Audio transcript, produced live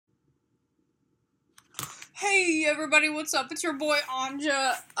Hey everybody, what's up? It's your boy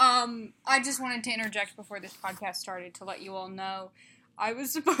Anja. I just wanted to interject before this podcast started to let you all know I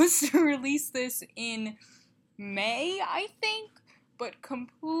was supposed to release this in May, I think, but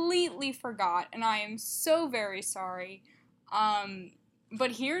completely forgot, and I am so very sorry.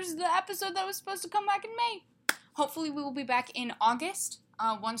 But here's the episode that was supposed to come back in May. Hopefully we will be back in August,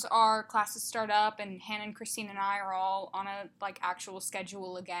 once our classes start up and Hannah and Christine and I are all on a, actual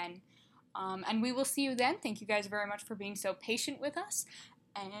schedule again. And we will see you then. Thank you guys very much for being so patient with us,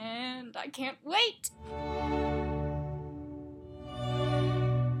 and I can't wait!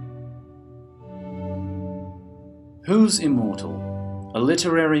 Who's Immortal? A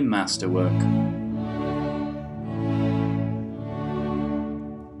literary masterwork.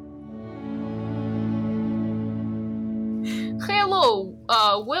 Hello,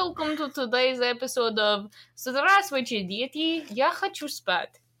 welcome to today's episode of Здравствуйте, дети, я хочу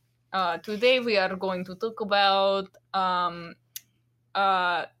спать. Today we are going to talk about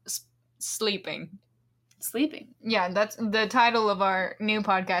sleeping. Sleeping. Yeah, that's the title of our new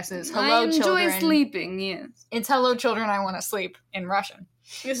podcast is Hello I enjoy Children. sleeping, yes. It's Hello Children, I Want to Sleep in Russian.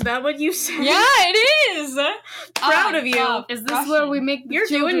 Is that what you said? Yeah, it is! Proud of you. Is this Russian. where we make the You're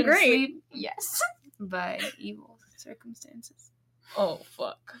children doing great. sleep Yes. by evil circumstances? Oh,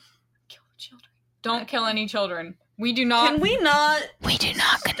 fuck. Kill the children. Don't kill any children. We do not... Can we not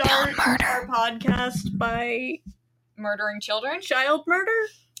condone start our podcast by murdering children? child murder?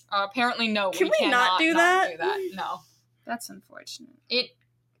 Apparently, no. Can we cannot not do that? No. That's unfortunate. Is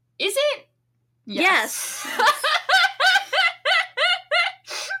it? Yes.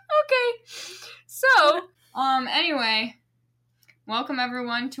 Okay. So, anyway, welcome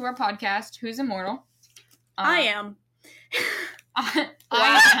everyone to our podcast, Who's Immortal? I am. I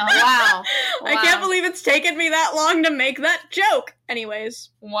Wow. I can't believe it's taken me that long to make that joke. Anyways,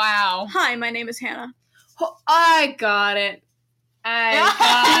 Wow. hi, my name is Hannah. I got it.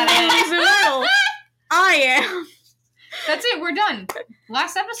 I Who's immortal? I am. That's it. We're done.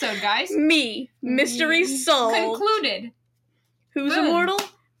 Last episode, guys. Me, mystery solved. Concluded. Who's Boom. immortal?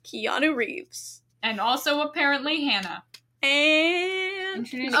 Keanu Reeves. And also, apparently, Hannah. And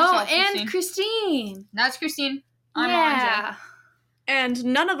Introduce Oh, yourself, and Christine. That's Christine. I'm Yeah.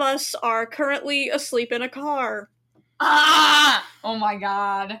 none of us are currently asleep in a car. Anja. Ah! Oh my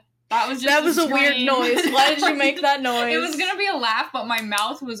god. That was just That was a weird scream. noise. Why did you make that noise? It was gonna be a laugh, but my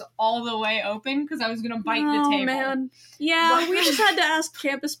mouth was all the way open because I was gonna bite the table. Man. Yeah, What? we just had to ask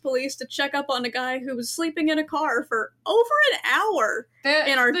campus police to check up on a guy who was sleeping in a car for over an hour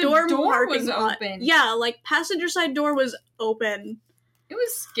in our the dorm door parking was lot. open. Yeah, passenger side door was open. It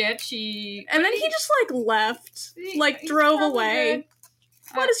was sketchy. And then he just left. He's Drove probably away. good.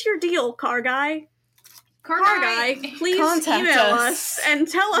 What is your deal, car guy? Car Guy, please Contact email us. us and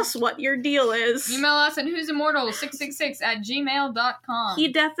tell us what your deal is. Email us at who'simmortal666@gmail.com. He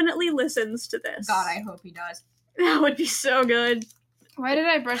definitely listens to this. God, I hope he does. That would be so good. Why did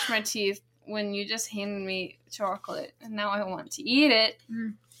I brush my teeth when you just handed me chocolate and now I want to eat it?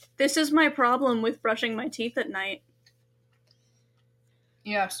 This is my problem with brushing my teeth at night.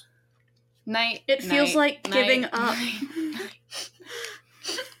 Yes. Night. It feels like giving up. night.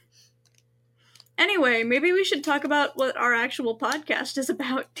 Anyway, maybe we should talk about what our actual podcast is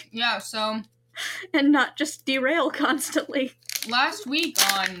about Yeah, so and not just derail constantly. last week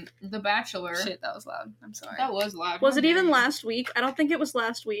on The Bachelor. Shit, that was loud. I'm sorry. That was loud. Was it even Okay. last week? I don't think it was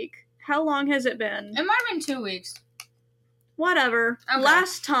last week. How long has it been? It might have been 2 weeks. Whatever. Okay.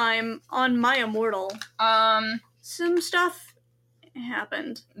 Last time on My Immortal, some stuff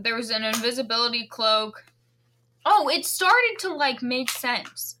happened. There was an invisibility cloak. Oh, it started to, make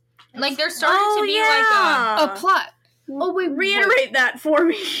sense. There started to be, A plot. Oh, wait, Reiterate that for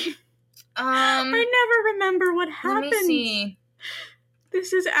me. I I never remember what let happened. me see.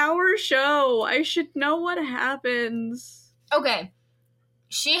 This is our show. I should know what happens. Okay.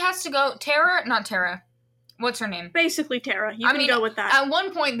 She has to go, not Tara. What's her name? Basically, Tara. You I can mean, go with that. At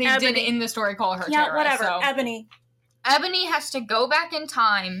one point, they did Ebony. in the story call her Yeah, Tara. whatever. So. Ebony. Ebony has to go back in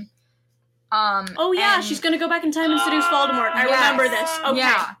time. Oh yeah, and- she's gonna go back in time and seduce Voldemort. I Yes. remember this. Okay.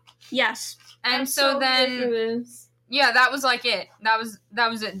 Yeah. Yes. And so then, yeah, that was it. That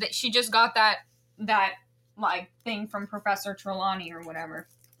was it. That she just got that thing from Professor Trelawney or whatever.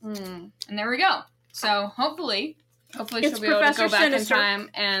 Mm. And there we go. So hopefully Hopefully It's she'll be able to Professor go back Sinister. in time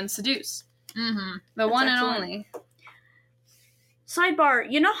and seduce. Mm-hmm. The one and excellent. only. Sidebar,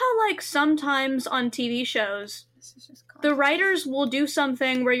 you know how sometimes on TV shows This is just the writers will do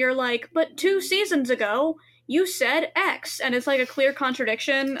something where you're like, but 2 seasons ago you said X, and it's a clear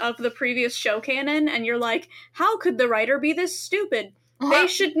contradiction of the previous show canon, and you're like, how could the writer be this stupid? They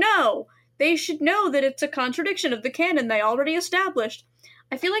should know. they should know that it's a contradiction of the canon they already established.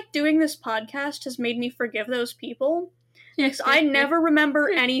 I feel like doing this podcast has made me forgive those people. Because I never remember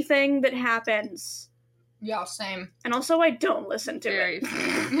anything that happens. Yeah, same. And also, I don't listen to it.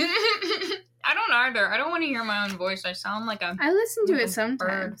 I don't either. I don't want to hear my own voice. I sound like a... I listen to like it a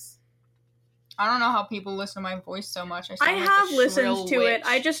sometimes. I don't know how people listen to my voice so much. I have listened to it.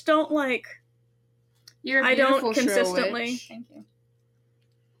 I just don't, like... You're a I don't beautiful shrill consistently. witch. Thank you.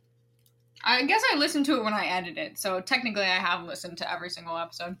 I guess I listen to it when I edit it, so technically I have listened to every single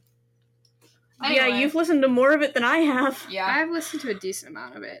episode. Yeah, Anyway. you've listened to more of it than I have. Yeah. I've listened to a decent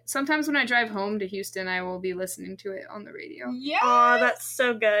amount of it. Sometimes when I drive home to Houston, I will be listening to it on the radio. Yeah. Aw, that's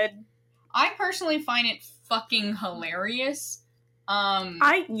so good. I personally find it fucking hilarious. Oh.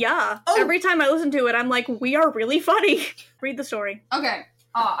 Oh. Every time I listen to it, I'm like, we are really funny. Read the story. Okay.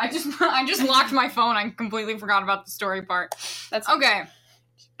 I just locked my phone. I completely forgot about the story part. That's Okay.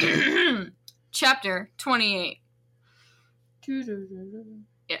 Chapter 28.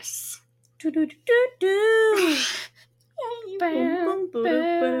 Yes. Do-do-do-do-do.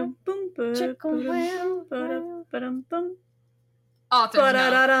 Author's note.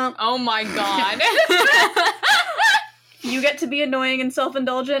 Ba-da-da-dum. Oh my god. You get to be annoying and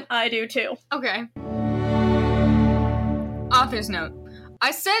self-indulgent. I do too. Okay. Author's note.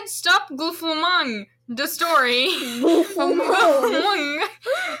 I said stop Gluflumang. The story.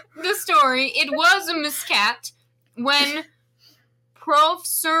 The story. It was a miscat when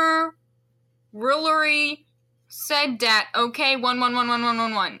Professor Rillery said that. Okay,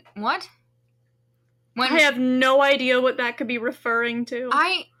 1111111. What? When I have no idea what that could be referring to.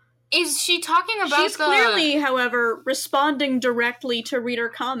 is she talking about She's clearly, however, responding directly to reader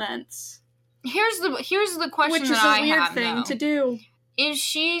comments. Here's the question Which is that a weird I have thing though. to do. Is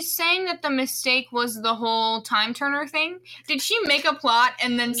she saying that the mistake was the whole time turner thing? Did she make a plot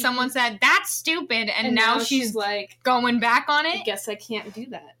and then someone said, that's stupid, and now she's like, going back on I it? guess I can't do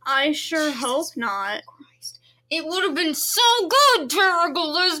that. I sure hope not. Christ. It would have been so good, Tara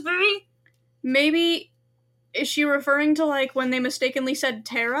Gillespie! Maybe, is she referring to, like, when they mistakenly said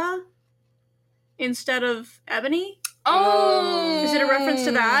Tara instead of Ebony? Oh! Is it a reference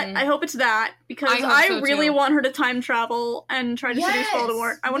to that? I hope it's that, because I hope I so, really too. want her to time travel and try to seduce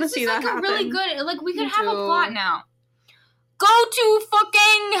Voldemort. I want to see that This is happen. like a really good, like, we could Me have a too. plot now. Go to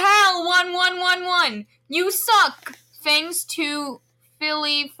fucking hell, 1111! You suck! Thanks to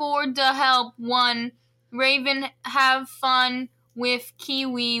Philly for the help, 1. Raven, have fun with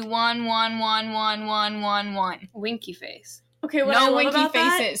Kiwi, 111111. Winky face. Okay, what No I love winky about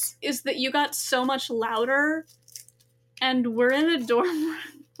that faces. is that you got so much louder, and we're in a dorm room.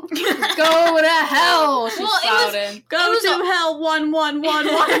 Go to hell! She Well, it was- shouted. Go was to hell,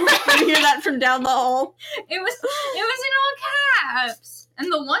 1111. You hear that from down the hall. It was in all caps.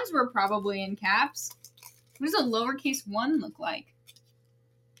 And the ones were probably in caps. What does a lowercase 1 look like?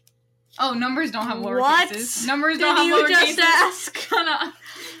 Oh, numbers don't have lowercases. What? Numbers don't Did have you lowercases. just ask? Shut up.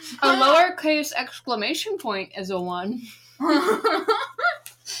 A lowercase exclamation point is a 1,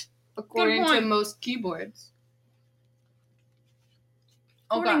 according to point. most keyboards.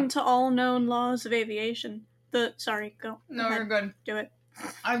 According to all known laws of aviation. Sorry, go. No, Go you're ahead. good. Do it.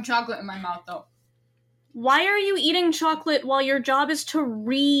 I have chocolate in my mouth, though. Why are you eating chocolate while your job is to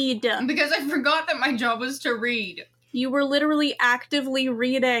read? Because I forgot that my job was to read. You were literally actively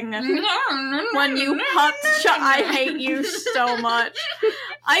reading when you huffed I hate you so much.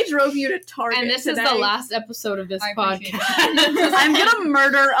 I drove you to Target And this today. is the last episode of this I appreciate podcast. I'm gonna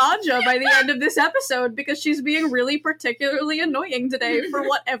murder Anja by the end of this episode because she's being really particularly annoying today for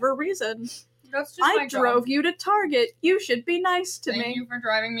whatever reason. That's just I my drove job. you to Target. You should be nice to Thank me. you for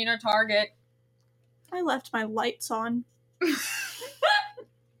driving me to Target. I left my lights on.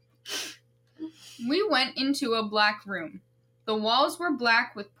 We went into a black room. The walls were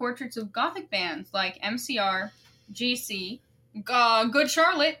black with portraits of gothic bands like MCR, GC, Good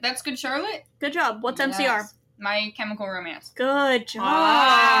Charlotte. That's Good Charlotte. Good job. What's Yes. MCR? My Chemical Romance. Good job.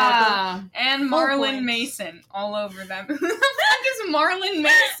 Ah. And Full Marilyn points. Mason all over them. Who the fuck is Marilyn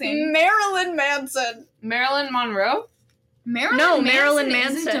Mason? Marilyn Manson. Marilyn Monroe? Marilyn No, Manson Marilyn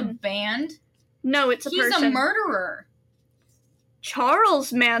isn't a Manson. band. No, it's a He's person. a murderer.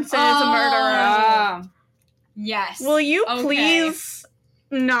 Charles Manson is a murderer. Ah. Yes. Will you Okay. please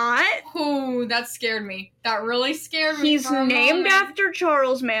not? Ooh, that scared me. That really scared me. He's for a named moment. after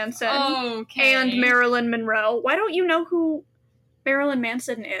Charles Manson Okay. and Marilyn Monroe. Why don't you know who Marilyn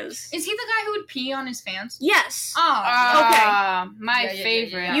Manson is? Is he the guy who would pee on his fans? Yes. Oh, Ah, my Yeah.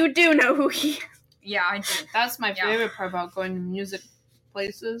 favorite. You do know who he is. yeah, I do. That's my Yeah. favorite part about going to music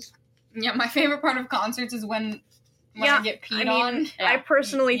places. Yeah, my favorite part of concerts is when when Yeah, I get peed I mean, on. I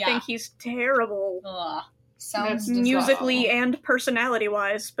personally Yeah. think he's terrible. Ugh. Sounds That's Musically disgusting. and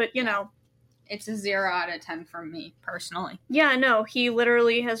personality-wise, but you know. It's a 0 out of 10 for me, personally. Yeah, no, he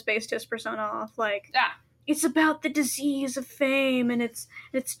literally has based his persona off, like, Yeah. it's about the disease of fame, and it's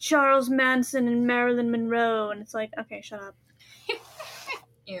Charles Manson and Marilyn Monroe, and it's like, okay, shut up.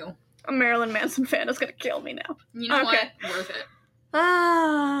 Ew. A Marilyn Manson fan is gonna kill me now. You know Okay. what? Worth it.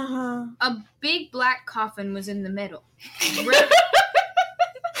 Ah. A big black coffin was in the middle.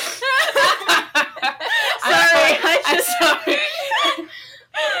 Sorry, I just sorry.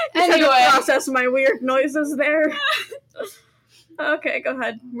 had Anyway. to process my weird noises there. Okay, go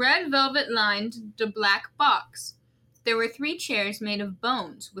ahead. Red velvet lined the black box. There were 3 chairs made of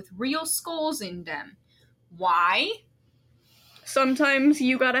bones with real skulls in them. Why? Sometimes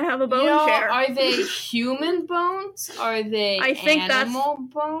you gotta have a bone share. Are they human bones? Are they I think that's- animal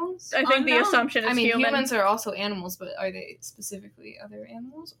bones? I think the Unknown. assumption is I mean, human. humans are also animals, but are they specifically other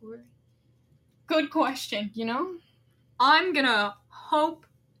animals, or Good question. you know? I'm gonna hope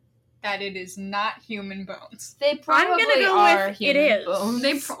that it is not human bones. They probably gonna go are with it human is.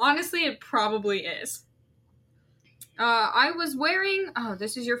 bones. Honestly, it probably is. I was wearing... Oh,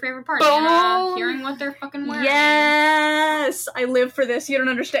 this is your favorite part, Bone. Anna. Hearing what they're fucking wearing. Yes! I live for this, you don't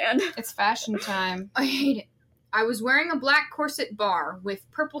understand. It's fashion time. I hate it. I was wearing a black corset bar with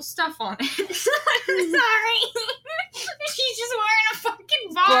purple stuff on it. Sorry. She's just wearing a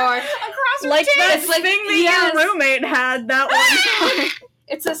fucking bar across her Like tits. that It's like- thing that yes. your roommate had that one time.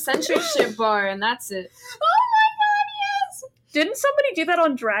 It's a censorship bar, and that's it. Oh my god, yes! Didn't somebody do that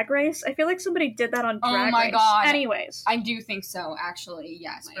on Drag Race? I feel like somebody did that on Oh Drag my Race. God. Anyways. I do think so, actually,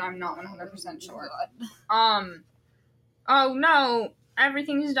 yes, but I'm not 100% sure. Oh no,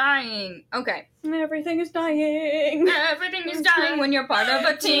 everything's dying. Okay. Everything is dying. Everything is dying when you're part of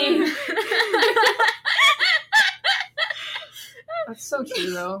a team. That's so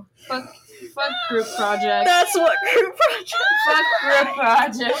true, though. Fuck group projects. That's what group project. Fuck group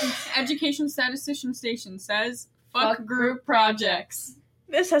projects. Education Statistician Station says, Fuck fuck group projects.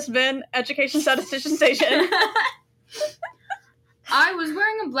 This has been Education Statistician Station. I was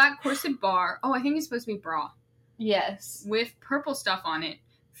wearing a black corset bar. Oh, I think it's supposed to be bra. Yes. With purple stuff on it.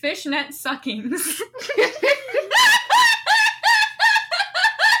 Fishnet suckings.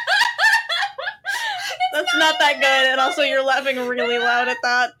 That's not that good, and also you're laughing really loud at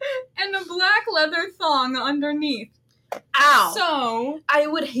that. And a black leather thong underneath. Ow! So, I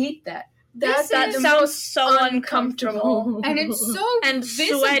would hate that. That sounds so uncomfortable. and it's so And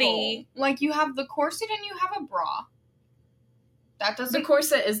visible. sweaty. Like, you have the corset and you have a bra. That The doesn't...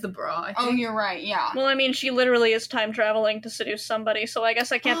 corset is the bra, I Oh, think. you're right, yeah. Well, I mean, she literally is time traveling to seduce somebody, so I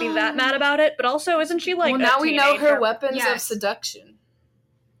guess I can't be that mad about it. But also, isn't she like? well, now a we know her teenager? weapons of Yes. seduction.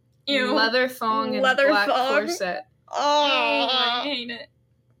 Ew. Leather thong and Leather black thong? corset. Oh, I Oh, hate it.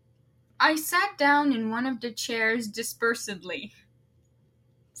 I sat down in one of the chairs Dispersedly.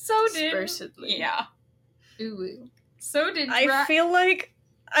 So did... Dispersedly. Yeah. Ooh. So did... I feel like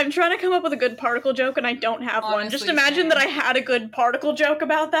I'm trying to come up with a good particle joke, and I don't have one. Just Honestly, imagine same. that I had a good particle joke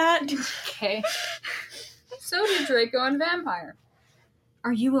about that. Okay. So did Draco and Vampire.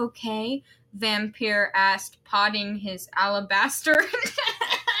 Are you okay? Vampire asked, potting his alabaster.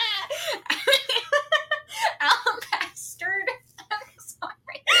 Alabastard. I'm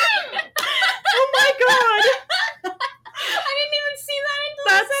sorry. Oh my god! I didn't even see that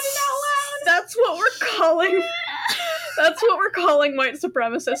until I said it out loud. That's what we're calling. That's what we're calling white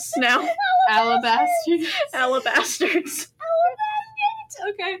supremacists now. Alabaster. Alabastards.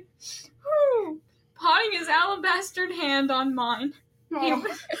 Okay. Whew. Potting his alabastered hand on mine.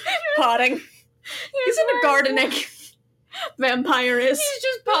 Potting. He's into gardening. Vampire is. He's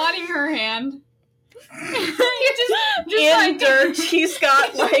just potting her hand. just In like dirt. He's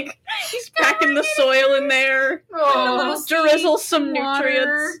got like he's packing the soil in there. Oh, Drizzle some water.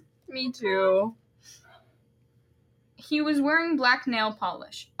 nutrients. me too. He was wearing black nail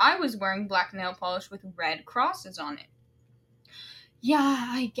polish. I was wearing black nail polish with red crosses on it. Yeah,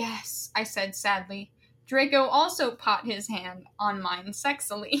 I guess, I said sadly. Draco also pot his hand on mine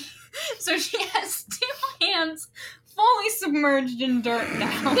sexily. So she has 2 hands fully submerged in dirt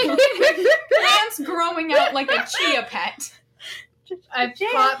now. Plants growing out like a chia pet. I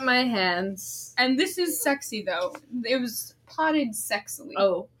pot my hands. And this is sexy, though. It was potted sexily.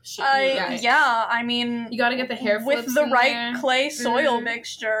 Oh, shit. you're right. Yeah, I mean, You gotta get the hair with flips the in right there. clay soil Mhm.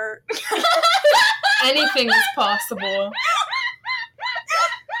 mixture. Anything is possible.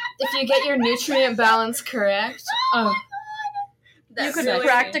 If you get your nutrient balance correct. Oh, You could sexy.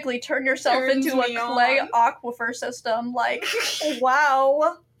 practically turn yourself Turns into a me clay on. aquifer system. Like, wow.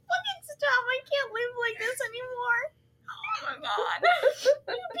 Stop, I can't live like this anymore.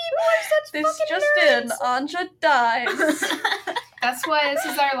 This just in, Anja dies. That's why this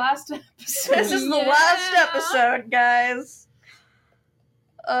is our last episode. This is the last episode, guys.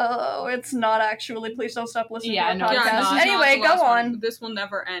 Oh, it's not actually. Please don't stop listening Yeah, to no, our it's podcast. not. Anyway, go on. This will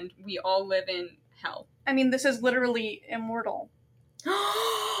never end. We all live in hell. I mean, this is literally immortal.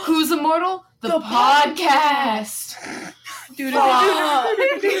 Who's immortal? The podcast.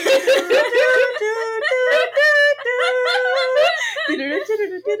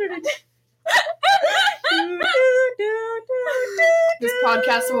 This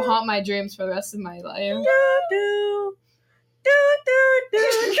podcast will haunt my dreams for the rest of my life.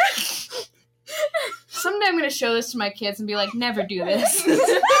 Someday I'm gonna show this to my kids and be like, never do this.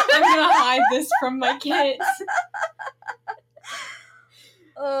 I'm gonna hide this from my kids.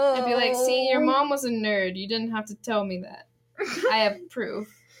 I'd be like, see, your mom was a nerd. You didn't have to tell me that. I have proof.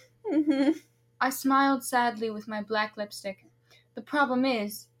 Mm-hmm. I smiled sadly with my black lipstick. The problem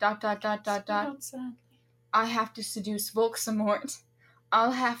is, ... I have to seduce Volksamort.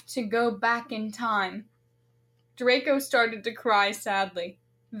 I'll have to go back in time. Draco started to cry sadly.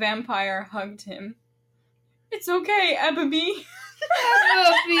 Vampire hugged him. It's okay, Ebby.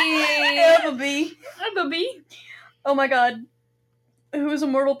 Ebby. Oh my god. Who's a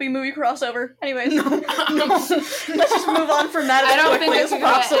Mortal B movie crossover? Anyways, no. Let's just move on from that I as don't think quickly it as could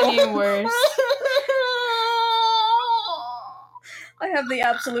get possible. any worse. I have the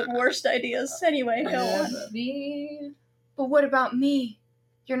absolute worst ideas. Anyway, go on. But what about me?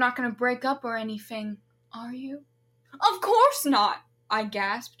 You're not gonna break up or anything, are you? Of course not, I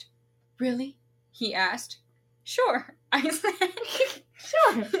gasped. Really? He asked. Sure, I said.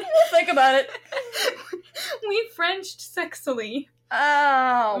 Sure. Think about it. We Frenched sexily.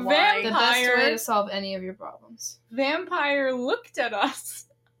 Oh, why? The best way to solve any of your problems. Vampire looked at us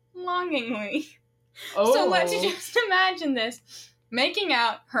longingly. Oh. So let's just imagine this. Making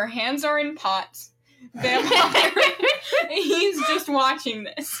out, her hands are in pots. Vampire, he's just watching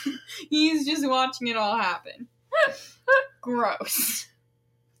this. He's just watching it all happen. Gross.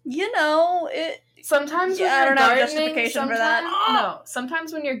 You know, it... Sometimes when I you're don't have gardening, justification for that. No,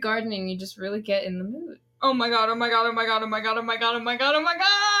 sometimes when you're gardening, you just really get in the mood. Oh my god, oh my god, oh my god, oh my god, oh my god, oh my god, oh my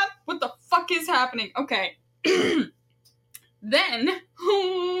god! What the fuck is happening? Okay. Then...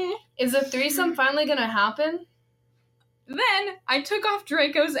 Is a threesome finally gonna happen? Then I took off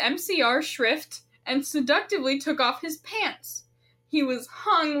Draco's MCR shrift and seductively took off his pants. He was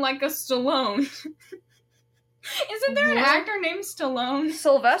hung like a Stallone. Isn't there an What? actor named Stallone?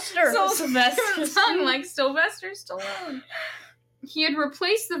 Sylvester. Sylvester. He was hung like Sylvester Stallone. He had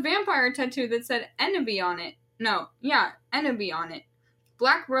replaced the vampire tattoo that said Enemy on it. No, yeah, Enemy on it.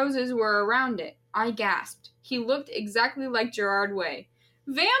 Black roses were around it. I gasped. He looked exactly like Gerard Way.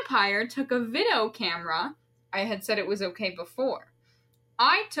 Vampire took a video camera. I had said it was okay before.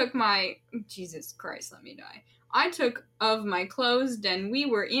 I took my... Jesus Christ, let me die. I took of my clothes, and we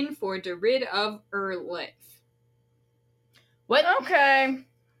were in for de rid of life. What? Okay.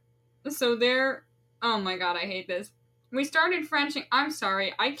 So there... Oh my god, I hate this. We started Frenching... I'm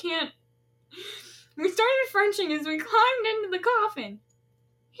sorry, I can't... We started Frenching as we climbed into the coffin.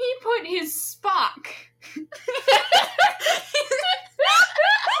 He put his Spock...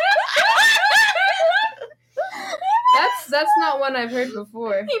 That's not one I've heard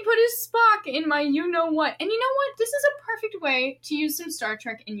before. He put his Spock in my you-know-what. And you know what? This is a perfect way to use some Star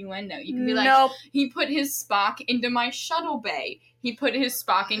Trek innuendo. You can be like, Nope. he put his Spock into my shuttle bay. He put his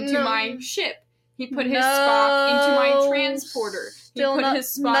Spock into my ship. He put his Spock into my transporter. Still he put not- his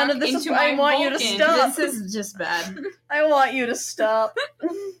Spock none of this into is- my I want you to Vulcan. stop. This is just bad. I want you to stop.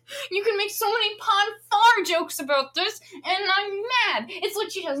 You can make so many Ponfar jokes about this, and I'm mad. It's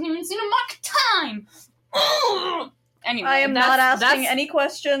like she hasn't even seen a mock time. Ugh. Anyway, I am not asking that's- any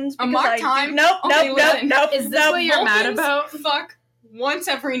questions A because mock I do- time? Nope, Okay, nope, listen. nope, Is this nope. what you're mad Vulcans about? Fuck once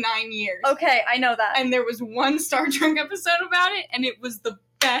every 9 years. Okay, I know that. And there was one Star Trek episode about it, and it was the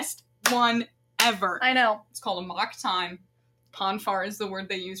best one ever. I know. It's called a mock time. Ponfar is the word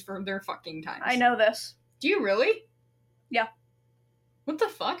they use for their fucking times. I know this. Do you really? Yeah. What the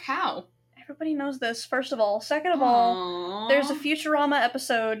fuck? How? Everybody knows this, first of all. Second of all, there's a Futurama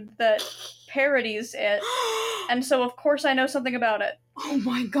episode that parodies it, and so of course I know something about it. Oh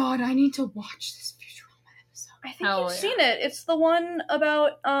my god, I need to watch this Futurama episode. I think Hell you've yeah. seen it. It's the one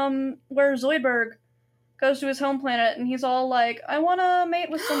about where Zoidberg goes to his home planet and he's all like, I want to mate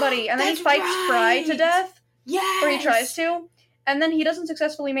with somebody, and then he That's fights Fry to right. death, Yes! or he tries to, and then he doesn't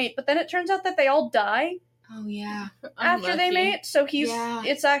successfully mate, but then it turns out that they all die Oh yeah. after they mate, so Yeah.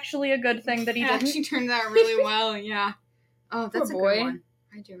 it's actually a good thing that he It didn't, actually turned out really well, yeah. Oh, that's Poor a good boy. one.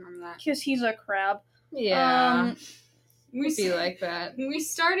 I do remember that. because he's a crab. Yeah. We Be like that. We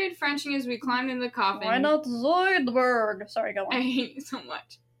started Frenching as we climbed in the coffin. Why not Zoidberg? Sorry, go I on. hate you so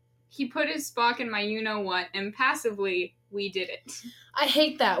much. He put his Spock in my you-know-what, and passively, we did it. I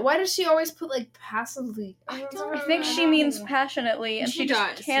hate that. Why does she always put, like, passively? I think she means passionately, and She she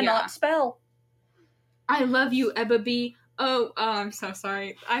just does, cannot yeah. spell. I love you, Ebba B. Oh, I'm so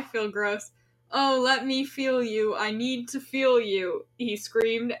sorry. I feel gross. Oh, let me feel you. I need to feel you, he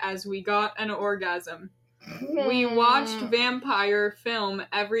screamed as we got an orgasm. We watched vampire film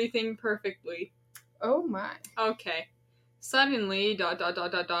everything perfectly. Oh my. Okay. Suddenly, ... What the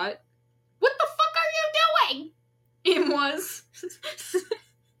fuck are you doing? It was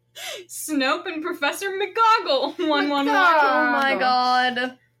Snope and Professor McGoggle. 111. Oh my god.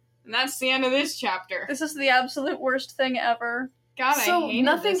 And that's the end of this chapter. This is the absolute worst thing ever. God, So I hated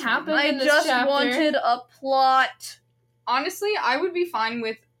nothing this one. happened? I in this just chapter. wanted a plot. Honestly, I would be fine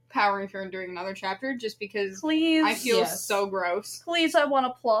with powering through and doing another chapter just because Please. I feel Yes. so gross. Please, I want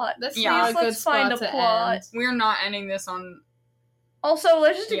a plot. That's Yeah, not a good let's find spot a to plot. end. We're not ending this on Also,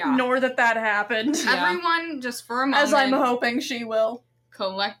 let's just Yeah. ignore that happened. Yeah. everyone. Just for a moment, As I'm hoping she will.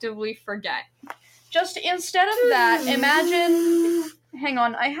 collectively forget. Just instead of that, imagine. Hang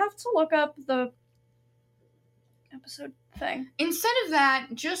on, I have to look up the episode thing. Instead of that,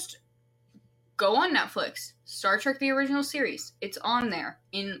 just go on Netflix. Star Trek: The Original Series. It's on there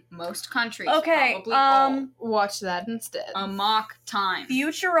in most countries. Okay, probably Watch that instead. all. A mock time.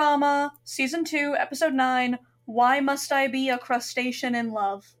 Futurama, Season 2, Episode 9, Why Must I Be a Crustacean in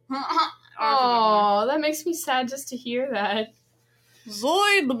Love? Oh, that makes me sad just to hear that.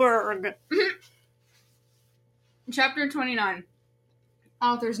 Zoidberg! Chapter 29.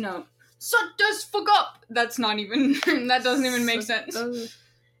 Author's note. Shut this fuck up! That's not even. That doesn't even make sense.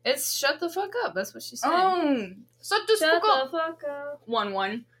 It's shut the fuck up. That's what she said. Oh! Shut this Shut fuck up! the fuck up.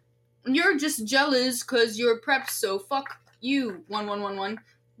 1-1. You're just jealous cause you're prepped, so fuck you. 1-1-1-1.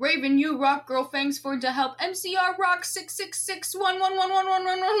 Raven, you rock girl, thanks for the help. MCR rock 666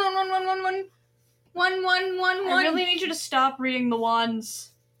 11111111111 I really need you to stop reading the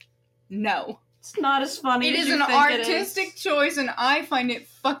ones. No. It's not as funny It as is you an think artistic it is. choice, and I find it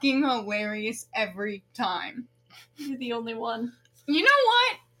fucking hilarious every time. You're the only one. You know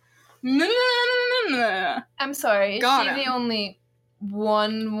what? I'm sorry. Is Got she him. the only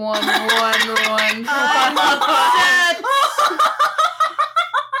 11111? I'm upset.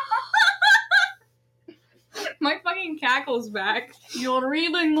 My fucking cackle's back. Your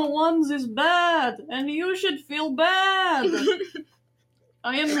reading the ones is bad, and you should feel bad.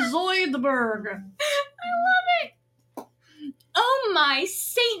 I am Zoidberg. I love it. Oh my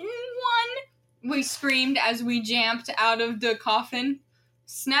Satan one! We screamed as we jumped out of the coffin.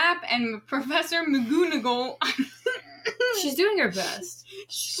 Snap and Professor McGonagall She's doing her best.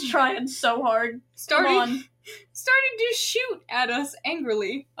 She's trying so hard. Come started on. to shoot at us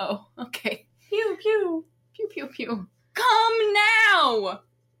angrily. Oh, okay. Pew pew. Pew pew pew. Come now!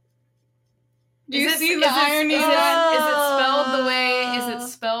 Do you see the irony? Is of that? it spelled the way? Is it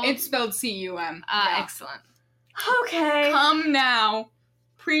spelled? It's spelled C-U-M. Yeah. Excellent. Okay. Come now.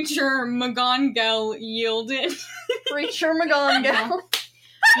 Preacher McGonagall yielded. Preacher McGonagall.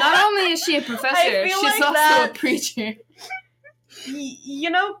 Not only is she a professor, I feel she's like also that- a preacher. You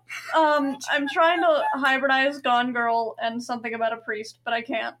know, I'm trying to hybridize Gone Girl and something about a priest, but I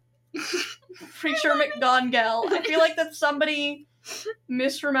can't. Preacher McGonagall. I feel like that's somebody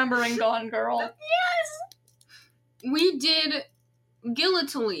misremembering Gone Girl. Yes! We did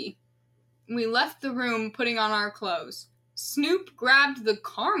guiltily. We left the room putting on our clothes. Snoop grabbed the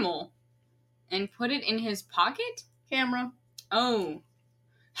caramel and put it in his pocket? Camera. Oh.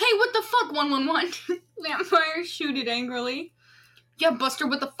 Hey, what the fuck, 111? Vampire shooted angrily. Yeah, Buster,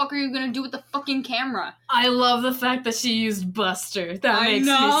 what the fuck are you gonna do with the fucking camera? I love the fact that she used Buster. That I makes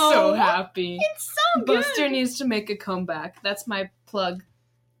me know. so happy. It's so good! Buster needs to make a comeback. That's my plug.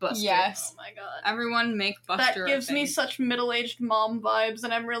 Buster. Yes. Oh my god. Everyone make Buster That gives a me thing. such middle-aged mom vibes,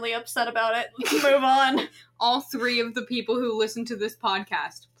 and I'm really upset about it. Let's move on. All three of the people who listen to this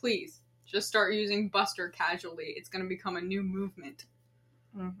podcast, please, just start using Buster casually. It's gonna become a new movement.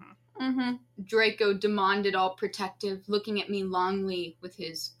 Mm-hmm. Draco demanded, all protective, looking at me longly with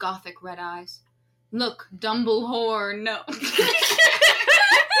his gothic red eyes. Look, Dumbledore, no.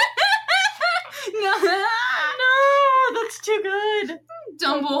 No. No, that's too good.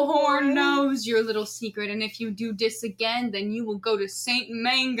 Dumbledore knows your little secret, and if you do this again, then you will go to St.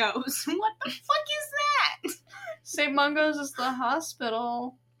 Mango's. What the fuck is that? St. Mungo's is the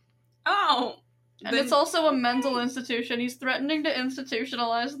hospital. Oh. And it's also a mental institution. He's threatening to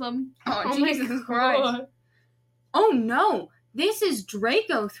institutionalize them. Oh, my Jesus Christ. Oh no! This is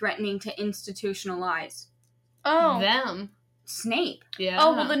Draco threatening to institutionalize. Oh. Them. Snape. Yeah.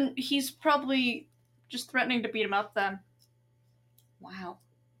 Oh, well then he's probably just threatening to beat him up then. Wow.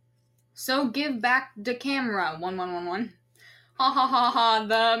 So give back the camera. 1111. Ha ha ha ha.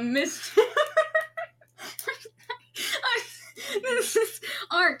 The This is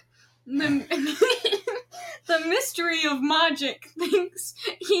art. The mystery of magic thinks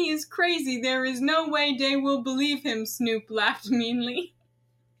he is crazy. There is no way they will believe him, Snoop laughed meanly.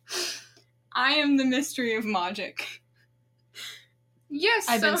 I am the mystery of magic. Yes,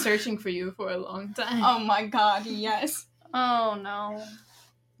 I've been searching for you for a long time. Oh my god, yes. Oh no.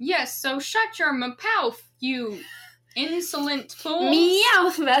 Yes, so shut your mouth, you insolent fool.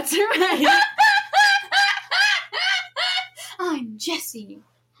 Meow, that's right. I'm Jessie.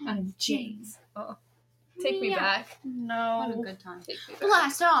 I'm James. Oh. Take me back. No. What a good time. Take me back.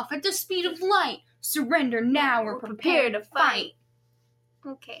 Blast off at the speed of light. Surrender now or prepare to fight.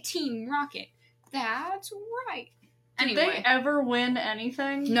 Okay. Team Rocket. That's right. Did Anyway. they ever win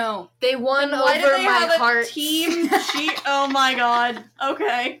anything? No. They won Why do over they my have a heart. team cheat? Oh my god.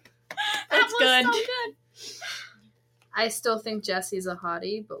 Okay. That's good. So good. I still think Jesse's a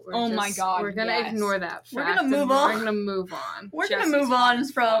hottie, but we're Oh my God, we're gonna yes. ignore that fact. We're gonna and move on. We're gonna move on. We're Jesse's gonna move hot on as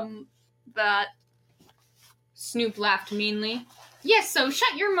from that. Snoop laughed meanly. Yes, so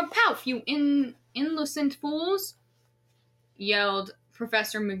shut your mouth, you innocent fools, yelled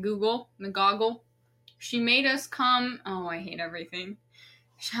Professor McGoggle. She made us come... Oh, I hate everything.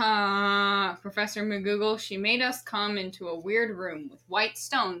 Professor McGoogle, she made us come into a weird room with white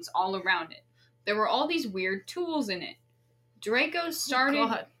stones all around it. There were all these weird tools in it. Draco started... Oh,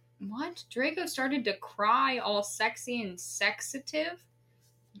 God. What? Draco started to cry all sexy and sexative?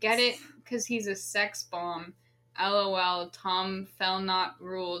 Get it? Because he's a sex bomb. LOL, Tom Felnot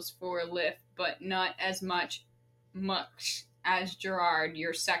rules for lift, but not as much as Gerard.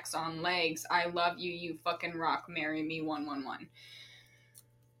 Your sex on legs. I love you, you fucking rock. Marry me, 111.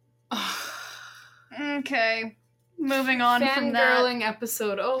 Okay. Moving on from that. Fangirling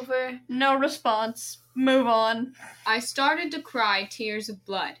episode over. No response. Move on. I started to cry tears of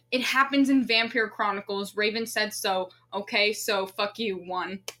blood. It happens in Vampire Chronicles. Raven said so. Okay, so fuck you,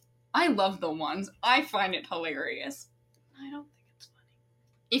 one. I love the ones. I find it hilarious. I don't think it's funny.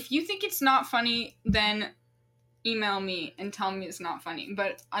 If you think it's not funny, then email me and tell me it's not funny.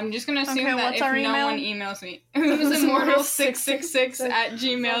 But I'm just gonna assume Okay, that what's if our no email? one emails me, who'simmortal666 at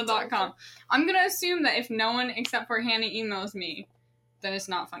gmail.com. I'm gonna assume that if no one except for Hannah emails me, then it's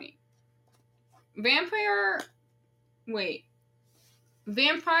not funny. Vampire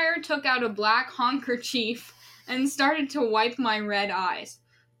took out a black handkerchief and started to wipe my red eyes.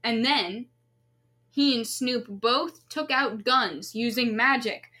 And then, he and Snoop both took out guns using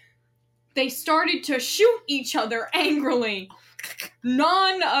magic. They started to shoot each other angrily.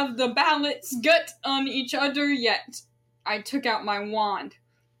 None of the ballots got on each other yet. I took out my wand.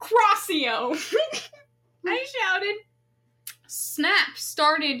 Crossio! I shouted. Snap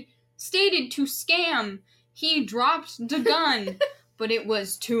stated to scam. He dropped the gun, but it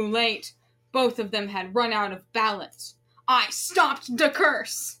was too late. Both of them had run out of ballots. I stopped the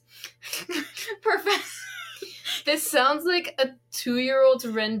curse. Professor. This sounds like a 2-year-old's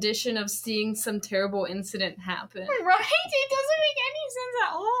rendition of seeing some terrible incident happen. Right? It doesn't make any sense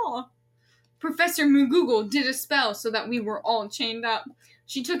at all. Professor McGoogle did a spell so that we were all chained up.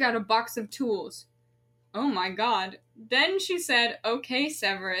 She took out a box of tools. Oh my god. Then she said, okay,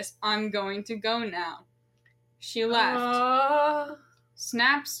 Severus, I'm going to go now. She left.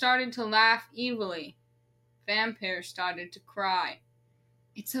 Snap started to laugh evilly. Vampire started to cry.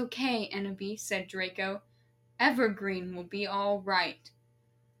 It's okay, Ennaby, said Draco. Evergreen will be all right.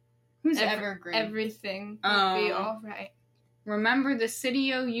 Who's Evergreen? Everything will be alright. Remember the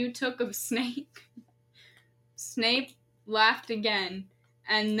video you took of Snape? Snape laughed again,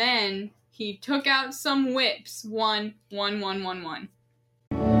 and then he took out some whips. 1, 1, 1, 1, 1.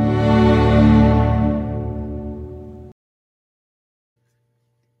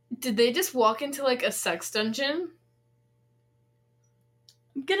 Did they just walk into like a sex dungeon?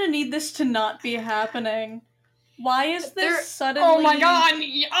 I'm gonna need this to not be happening. Why is They're- this suddenly... Oh my god!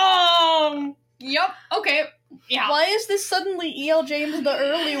 Oh! Yep, okay. Yeah. Why is this suddenly E.L. James the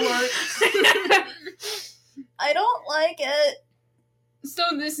early works? I don't like it. So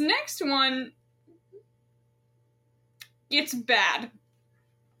this next one, it's bad.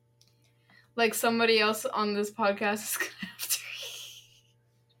 Like somebody else on this podcast is gonna have to.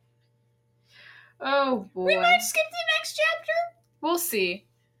 Oh boy. We might skip the next chapter. We'll see.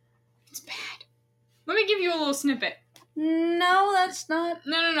 It's bad. Let me give you a little snippet. No, that's not...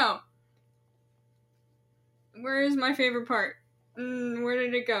 No. Where is my favorite part? Where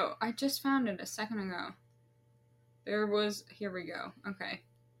did it go? I just found it a second ago. Here we go. Okay.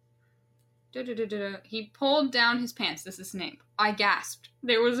 He pulled down his pants. This is Snape. I gasped.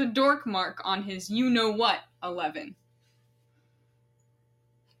 There was a dork mark on his you-know-what 11.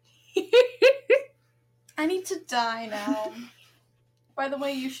 I need to die now. By the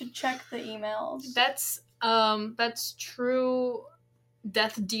way, you should check the emails. That's true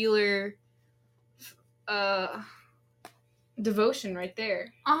death dealer devotion right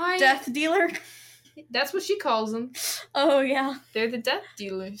there. Death dealer? That's what she calls them. Oh, yeah. They're the death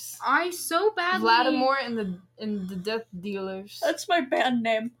dealers. I so badly... Vladimir and the death dealers. That's my band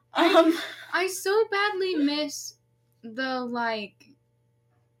name. I so badly miss the,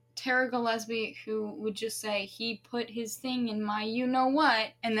 Tara Gillespie who would just say, he put his thing in my you-know-what,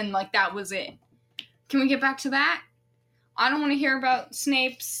 and then, that was it. Can we get back to that? I don't want to hear about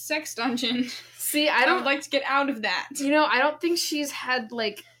Snape's sex dungeon. See, I would like to get out of that. I don't think she's had,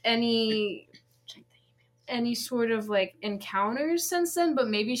 any sort of encounters since then, but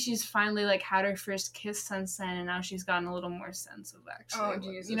maybe she's finally had her first kiss since then, and now she's gotten a little more sense of actually. Oh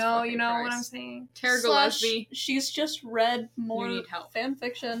Jesus! You know what I'm saying? Tara Gillespie. She's just read more You need help. fan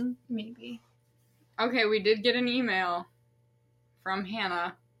fiction. Maybe. Okay, we did get an email from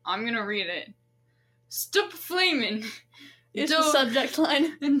Hannah. I'm gonna read it. Stop flamin'. Is the subject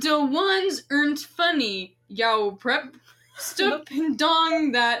line. The ones aren't funny. Yo, prep. Stop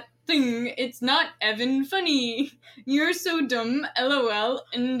dong that thing. It's not even funny. You're so dumb, lol,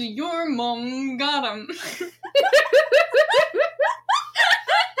 and your mom got him.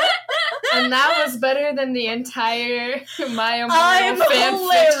 And that was better than the entire My Immortal I'm fan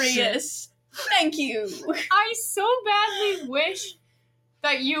hilarious. Thank you. I so badly wish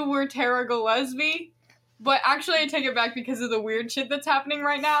that you were Tara Gillespie, but actually I take it back because of the weird shit that's happening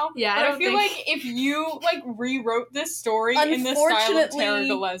right now. Yeah, but I I don't feel think- like if you wrote this story in the style of Tara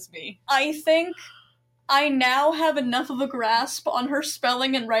Gillespie. I think I now have enough of a grasp on her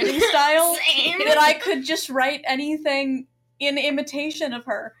spelling and writing style Same. that I could just write anything in imitation of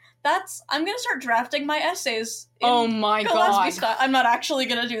her. I'm gonna start drafting my essays in Oh my Gillespie god. style. I'm not actually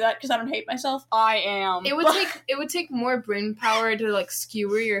gonna do that because I don't hate myself. I am. It would take more brain power to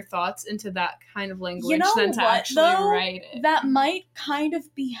skewer your thoughts into that kind of language know than to what, actually though? write it. That might kind of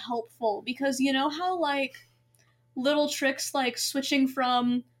be helpful because you know how little tricks like switching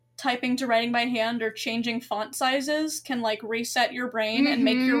from typing to writing by hand or changing font sizes can reset your brain and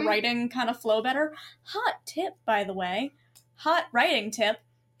make your Mhm. writing kind of flow better. Hot tip, by the way. Hot writing tip.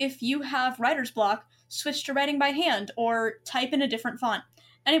 If you have writer's block, switch to writing by hand or type in a different font.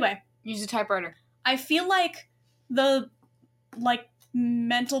 Anyway, Use a typewriter. I feel like the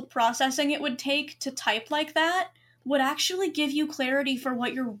mental processing it would take to type like that would actually give you clarity for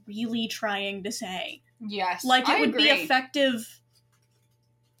what you're really trying to say. Yes. It would be agree. effective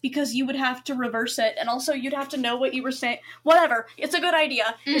because you would have to reverse it, and also you'd have to know what you were saying. Whatever. It's a good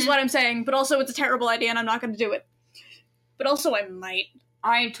idea, is Mhm. what I'm saying, but also it's a terrible idea and I'm not going to do it. But also I might.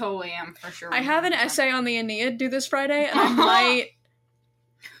 I totally am, for sure. I have an essay on the Aeneid due this Friday, and I might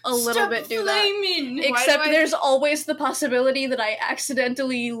a little bit do that. flaming. Except there's always the possibility that I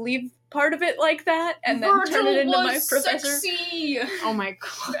accidentally leave part of it like that and then turn it into my professor. Sexy. Oh my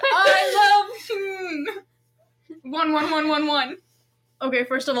god. I love him. 11111. Okay,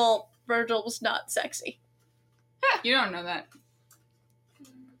 first of all, Virgil was not sexy. You don't know that.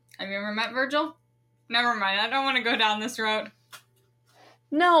 Have you ever met Virgil? Never mind. I don't want to go down this road.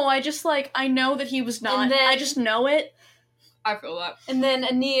 No, I just I know that he was not. And then- I just know it. I feel that. And then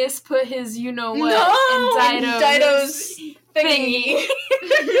Aeneas put his No! in Dido's thingy. thingy.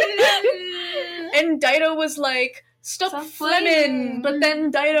 And Dido was like, stop Stop fleming. fleming. But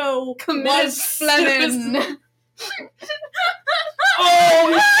then Dido Committed was fleming. suicide.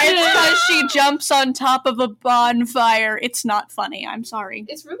 Oh, it's because she jumps on top of a bonfire. It's not funny. I'm sorry.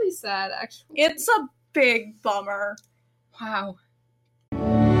 It's really sad, actually. It's a big bummer. Wow.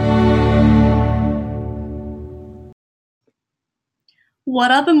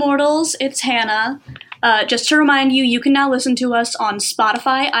 What up, Immortals? It's Hannah. Just to remind you, you can now listen to us on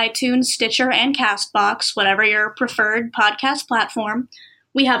Spotify, iTunes, Stitcher, and CastBox, whatever your preferred podcast platform.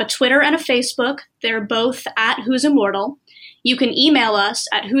 We have a Twitter and a Facebook. They're both at Who's Immortal. You can email us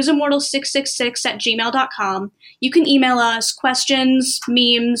at who'simmortal666@gmail.com. You can email us questions,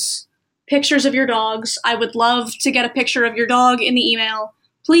 memes, pictures of your dogs. I would love to get a picture of your dog in the email.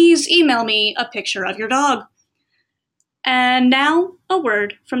 Please email me a picture of your dog. And now, a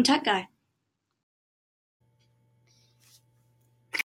word from Tech Guy.